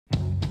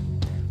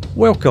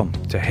Welcome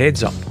to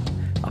Heads Up,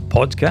 a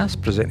podcast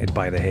presented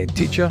by the head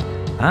teacher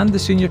and the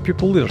senior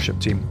pupil leadership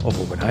team of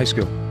Oban High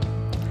School.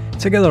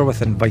 Together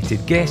with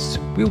invited guests,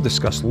 we'll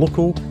discuss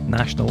local,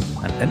 national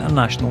and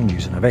international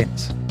news and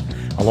events.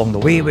 Along the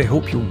way, we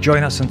hope you'll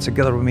join us and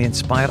together we may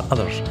inspire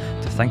others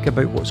to think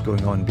about what's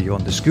going on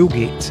beyond the school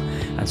gates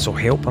and so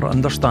help our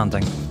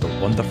understanding of the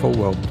wonderful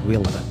world we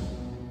live in.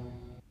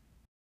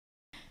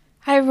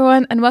 Hi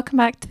everyone and welcome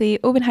back to the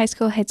Oban High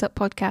School Heads Up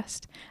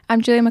podcast.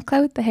 I'm Julia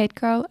McLeod, the head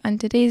girl, and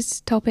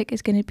today's topic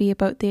is going to be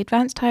about the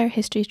Advanced Higher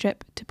History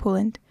trip to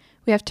Poland.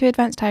 We have two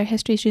Advanced Higher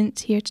History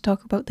students here to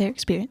talk about their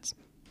experience.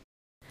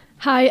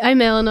 Hi,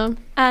 I'm Eleanor.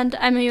 And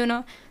I'm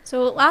Ayuna.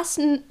 So last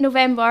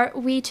November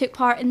we took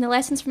part in the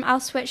Lessons from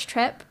Auschwitz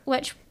trip,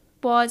 which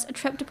was a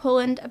trip to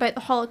Poland about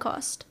the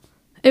Holocaust.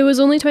 It was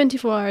only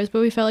 24 hours,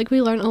 but we felt like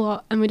we learnt a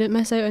lot and we didn't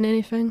miss out on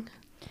anything.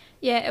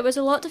 Yeah, it was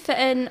a lot to fit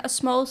in a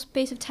small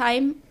space of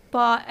time,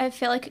 but I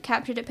feel like it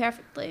captured it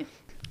perfectly.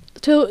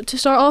 To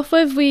start off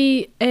with,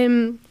 we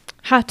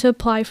had to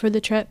apply for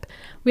the trip.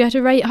 We had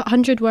to write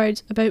 100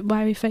 words about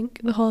why we think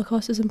the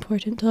Holocaust is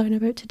important to learn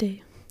about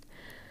today.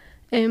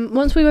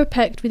 Once we were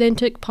picked, we then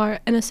took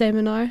part in a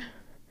seminar.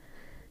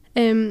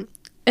 In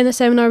the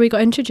seminar, we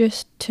got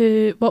introduced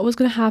to what was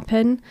going to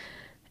happen,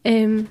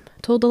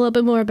 told a little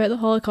bit more about the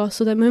Holocaust,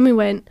 so that when we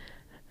went,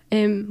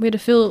 we had a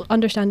full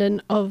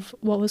understanding of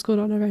what was going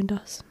on around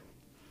us.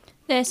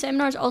 The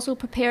seminars also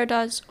prepared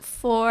us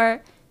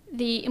for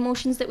the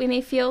emotions that we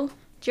may feel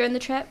during the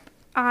trip,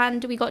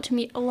 and we got to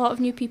meet a lot of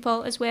new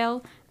people as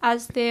well,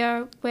 as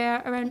there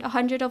were around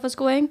 100 of us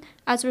going,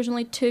 as there was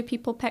only 2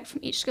 people picked from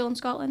each school in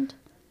Scotland.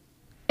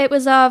 It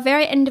was a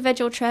very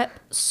individual trip,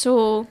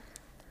 so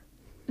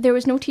there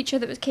was no teacher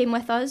that came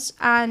with us,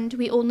 and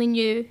we only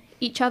knew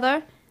each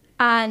other,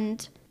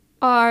 and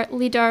our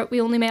leader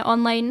we only met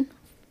online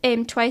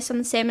twice on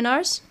the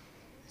seminars,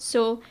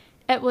 so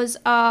it was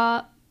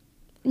a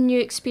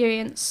new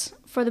experience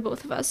for the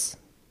both of us.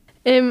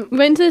 We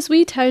went to this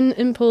wee town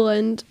in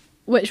Poland,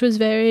 which was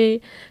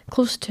very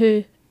close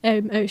to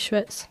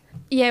Auschwitz.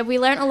 Yeah, we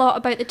learnt a lot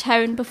about the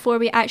town before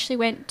we actually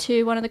went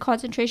to one of the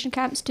concentration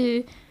camps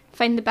to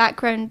find the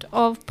background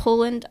of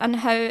Poland and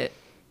how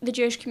the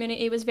Jewish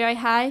community was very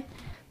high.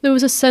 There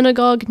was a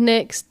synagogue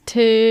next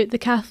to the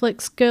Catholic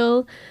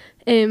school,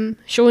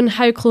 showing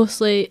how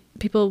closely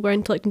people were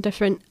into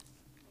different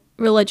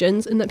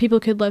religions and that people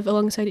could live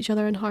alongside each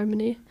other in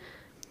harmony.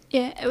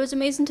 Yeah, it was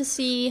amazing to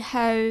see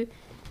how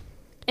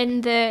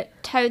in the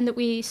town that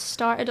we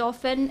started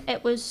off in,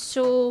 it was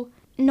so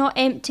not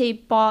empty,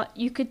 but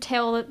you could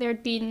tell that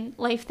there'd been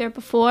life there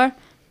before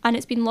and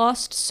it's been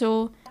lost.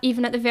 So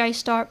even at the very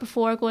start,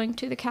 before going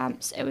to the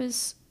camps, it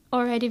was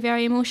already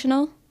very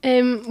emotional.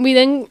 We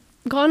then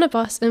got on a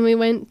bus and we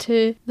went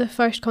to the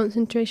first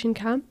concentration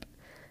camp,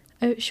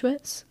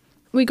 Auschwitz.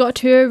 We got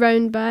toured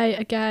around by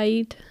a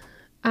guide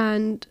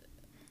and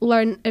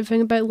learned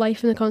everything about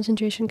life in the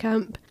concentration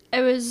camp.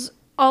 It was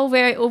all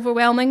very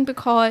overwhelming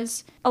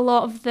because a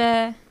lot of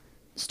the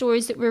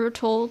stories that we were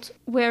told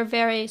were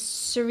very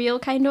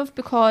surreal kind of,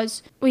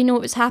 because we know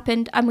it was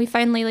happened and we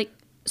finally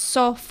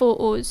saw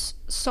photos,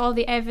 saw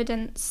the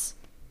evidence,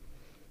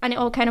 and it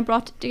all kind of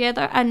brought it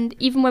together. And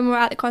even when we were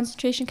at the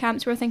concentration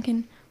camps, we were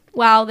thinking,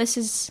 wow, this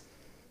is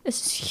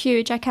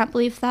huge, I can't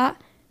believe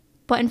that.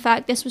 But in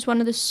fact, this was one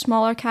of the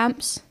smaller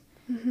camps.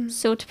 Mm-hmm.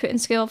 So to put in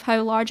scale of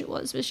how large it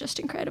was just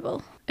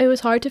incredible. It was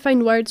hard to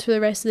find words for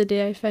the rest of the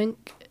day, I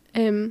think.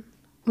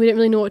 We didn't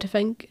really know what to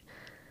think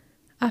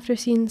after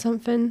seeing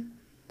something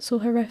so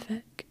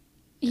horrific.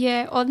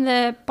 Yeah, on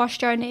the bus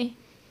journey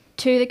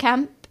to the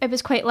camp, it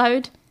was quite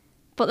loud,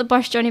 but the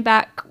bus journey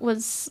back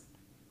was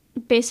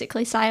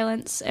basically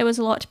silence. It was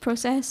a lot to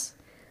process.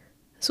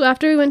 So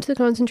after we went to the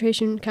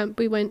concentration camp,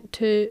 we went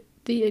to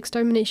the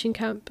extermination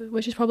camp,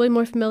 which is probably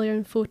more familiar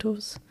in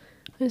photos.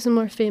 It's a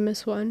more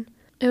famous one.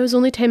 It was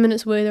only 10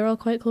 minutes away, they're all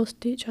quite close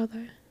to each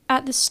other.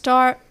 At the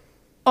start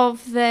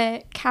of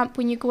the camp,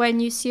 when you go in,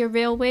 you see a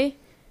railway,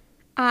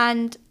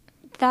 and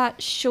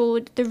that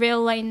showed the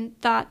rail line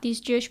that these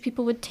Jewish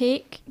people would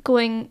take,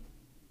 going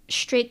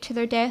straight to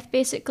their death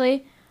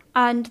basically,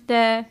 and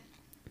the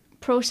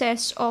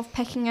process of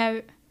picking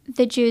out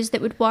the Jews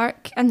that would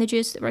work and the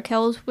Jews that were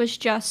killed was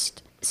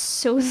just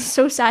so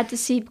sad to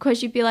see,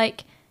 because you'd be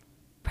like,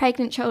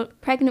 pregnant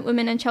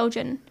women and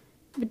children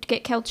would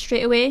get killed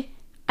straight away,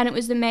 and it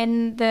was the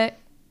men that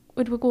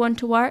would go on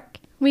to work.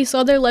 We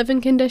saw their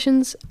living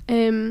conditions,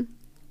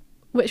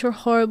 which were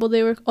horrible.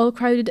 They were all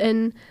crowded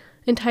in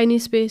tiny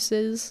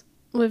spaces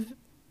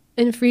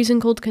in freezing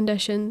cold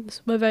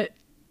conditions without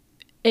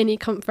any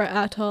comfort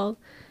at all,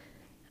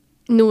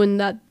 knowing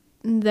that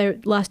their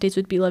last days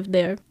would be lived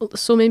there.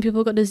 So many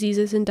people got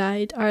diseases and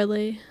died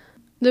early.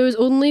 There was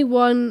only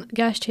one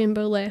gas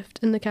chamber left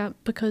in the camp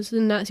because the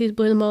Nazis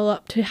blew them all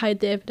up to hide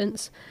the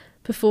evidence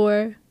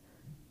before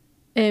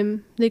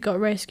they got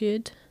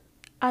rescued.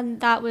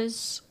 And that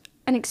was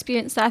an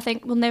experience that I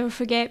think we'll never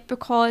forget,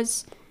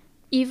 because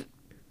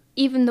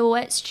even though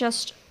it's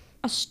just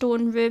a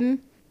stone room,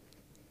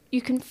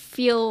 you can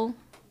feel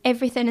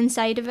everything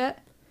inside of it,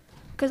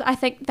 because I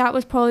think that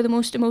was probably the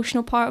most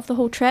emotional part of the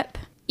whole trip,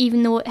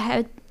 even though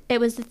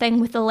it was the thing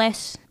with the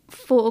less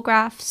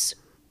photographs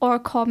or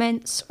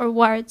comments or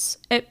words.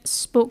 It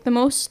spoke the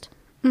most.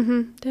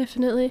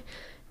 Definitely.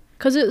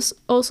 Because it's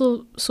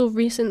also so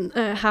recent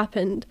that it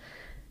happened.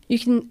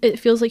 It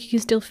feels like you can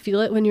still feel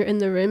it when you're in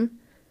the room.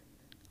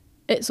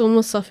 It's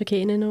almost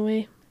suffocating in a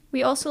way.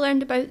 We also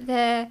learned about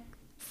the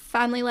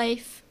family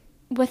life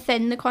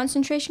within the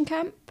concentration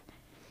camp,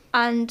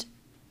 and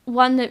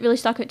one that really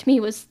stuck out to me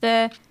was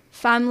the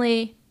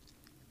family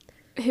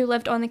who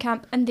lived on the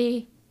camp and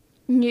they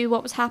knew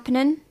what was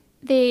happening.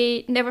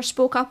 They never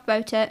spoke up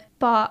about it,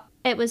 but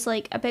it was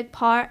like a big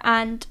part,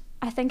 and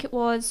I think it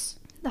was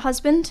the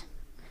husband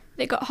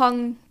that got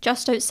hung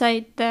just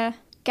outside the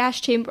gas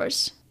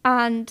chambers,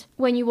 and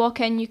when you walk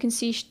in you can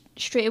see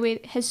straight away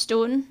his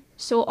stone.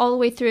 So all the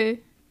way through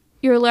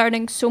you're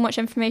learning so much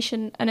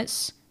information, and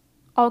it's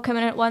all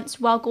coming in at once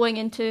while going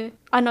into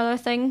another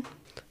thing.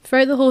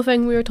 Throughout the whole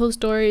thing we were told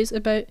stories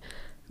about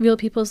real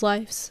people's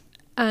lives,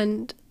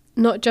 and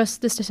not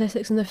just the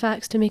statistics and the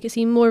facts, to make it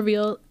seem more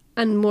real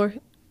and more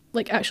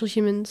like actual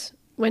humans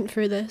went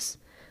through this.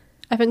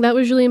 I think that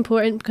was really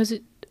important because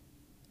it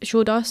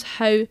showed us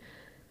how it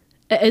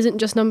isn't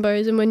just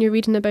numbers, and when you're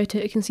reading about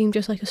it, it can seem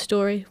just like a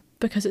story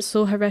because it's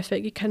so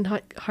horrific you can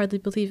hardly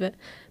believe it.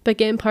 But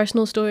getting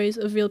personal stories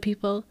of real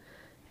people,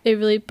 it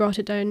really brought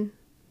it down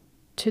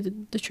to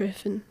the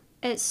truth. And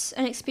it's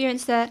an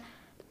experience that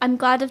I'm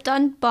glad I've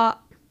done,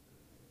 but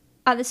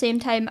at the same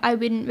time I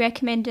wouldn't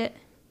recommend it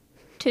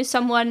to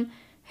someone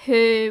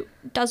who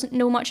doesn't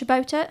know much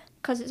about it,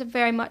 because it's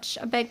very much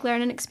a big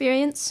learning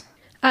experience.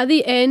 At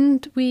the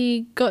end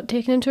we got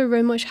taken into a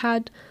room which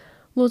had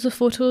loads of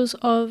photos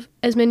of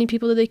as many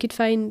people that they could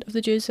find of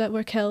the Jews that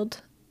were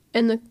killed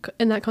in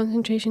that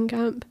concentration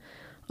camp,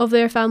 of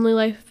their family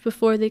life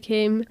before they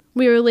came.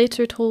 We were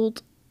later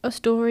told a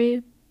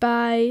story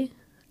by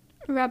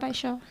Rabbi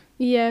Shaw.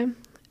 Yeah,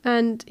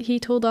 and he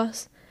told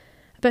us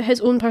about his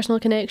own personal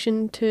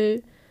connection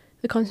to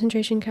the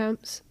concentration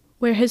camps,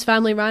 where his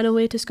family ran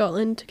away to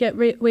Scotland to get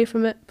away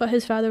from it, but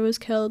his father was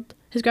killed.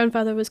 His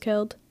grandfather was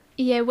killed.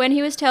 Yeah, when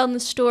he was telling the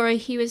story,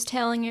 he was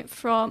telling it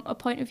from a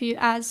point of view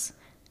as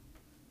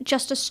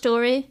just a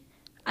story,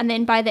 and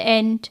then by the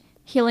end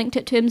he linked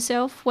it to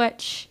himself,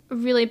 which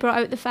really brought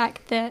out the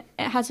fact that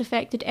it has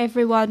affected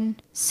everyone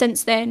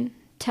since then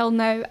till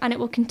now, and it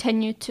will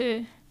continue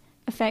to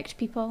affect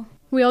people.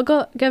 We all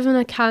got given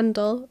a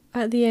candle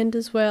at the end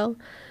as well.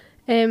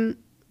 We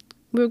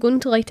were going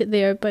to light it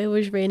there, but it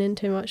was raining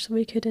too much, so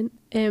we couldn't.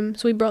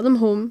 So we brought them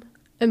home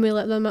and we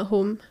lit them at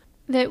home.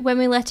 That when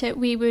we lit it,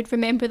 we would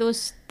remember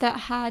those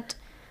that had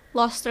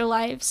lost their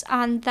lives,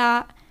 and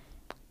that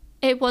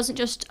it wasn't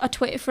just a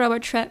 24-hour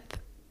trip.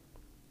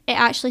 It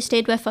actually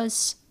stayed with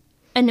us,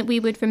 and we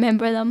would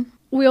remember them.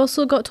 We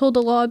also got told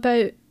a lot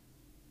about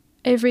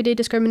everyday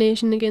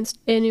discrimination against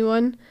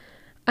anyone,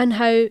 and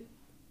how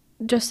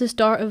just the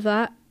start of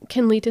that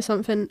can lead to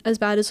something as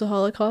bad as the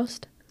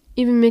Holocaust.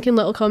 Even making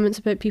little comments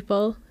about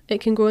people, it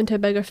can grow into a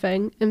bigger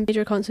thing and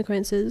major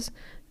consequences,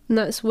 and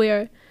that's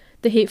where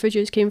the hate for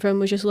Jews came from,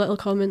 was just little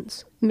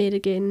comments made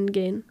again and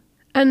again.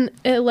 And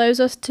it allows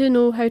us to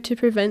know how to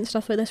prevent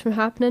stuff like this from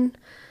happening.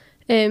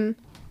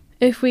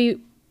 If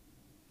we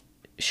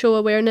show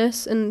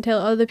awareness and tell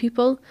other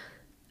people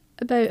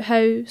about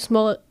how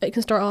small it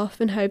can start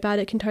off and how bad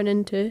it can turn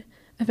into,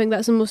 I think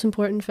that's the most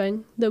important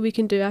thing that we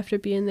can do after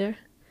being there.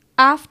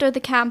 After the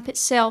camp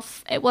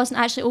itself, it wasn't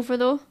actually over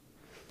though,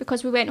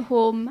 because we went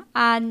home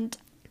and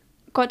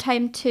got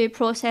time to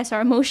process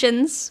our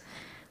emotions,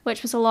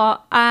 which was a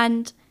lot,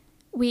 and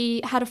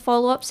we had a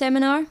follow-up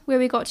seminar where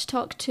we got to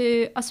talk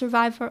to a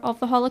survivor of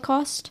the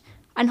Holocaust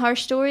and her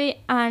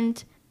story,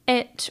 and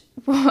it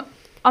was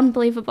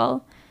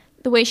unbelievable.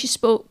 The way she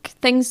spoke,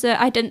 things that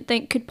I didn't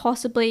think could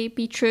possibly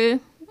be true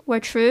were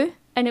true,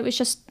 and it was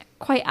just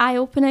quite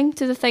eye-opening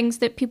to the things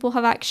that people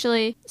have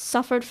actually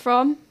suffered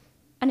from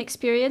and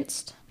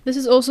experienced. This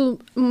is also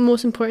the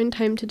most important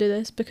time to do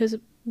this, because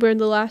we're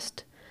the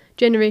last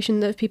generation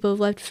that people have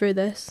lived through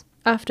this.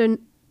 After,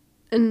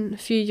 in a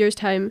few years'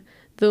 time,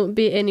 there won't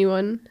be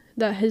anyone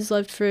that has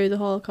lived through the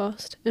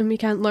Holocaust, and we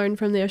can't learn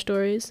from their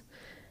stories.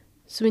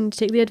 So we need to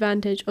take the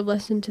advantage of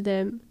listening to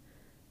them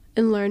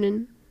and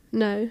learning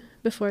now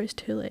before it's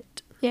too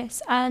late.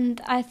 Yes, and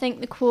I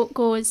think the quote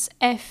goes,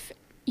 if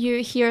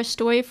you hear a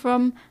story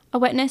from a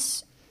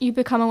witness, you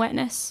become a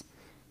witness.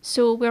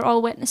 So we're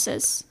all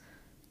witnesses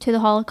to the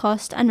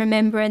Holocaust, and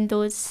remembering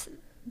those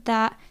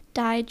that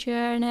died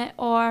during it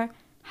or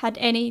had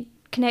any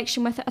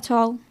connection with it at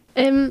all.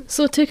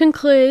 So to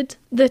conclude,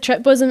 the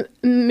trip was an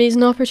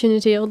amazing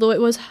opportunity, although it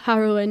was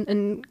harrowing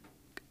and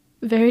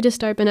very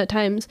disturbing at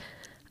times.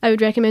 I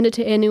would recommend it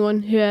to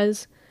anyone who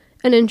has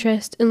an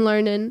interest in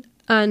learning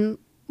and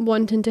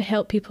wanting to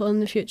help people in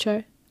the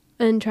future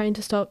and trying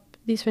to stop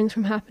these things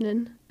from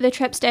happening. The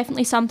trip's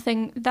definitely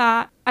something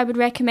that I would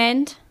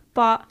recommend,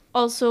 but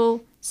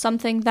also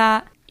something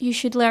that you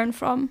should learn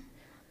from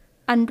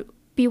and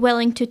be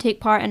willing to take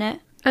part in it.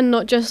 And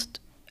not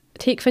just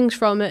take things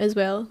from it as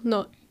well,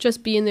 not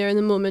just being there in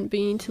the moment, but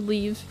you need to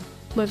leave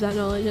with that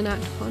knowledge and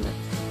act upon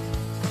it.